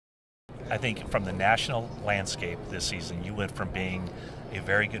I think from the national landscape this season, you went from being a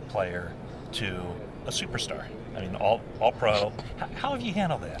very good player to a superstar. I mean, all pro. How have you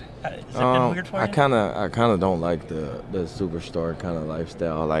handled that? Has it been weird for you? I kind of don't like the superstar kind of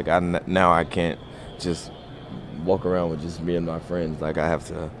lifestyle. Like now I can't just walk around with just me and my friends. Like I have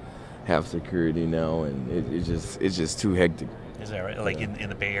to have security now, and it's just too hectic. Is that right? Like in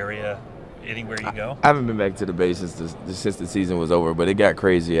the Bay Area, anywhere you go? I haven't been back to the base since the season was over, but it got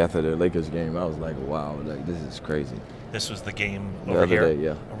crazy after the Lakers game. I was like, wow, like this is crazy. This was the game The over other here? day,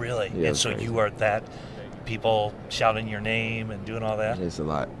 yeah. Really? Yeah, it And was so crazy. you are that people shouting your name and doing all that? It's a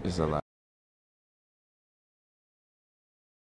lot. It's a lot.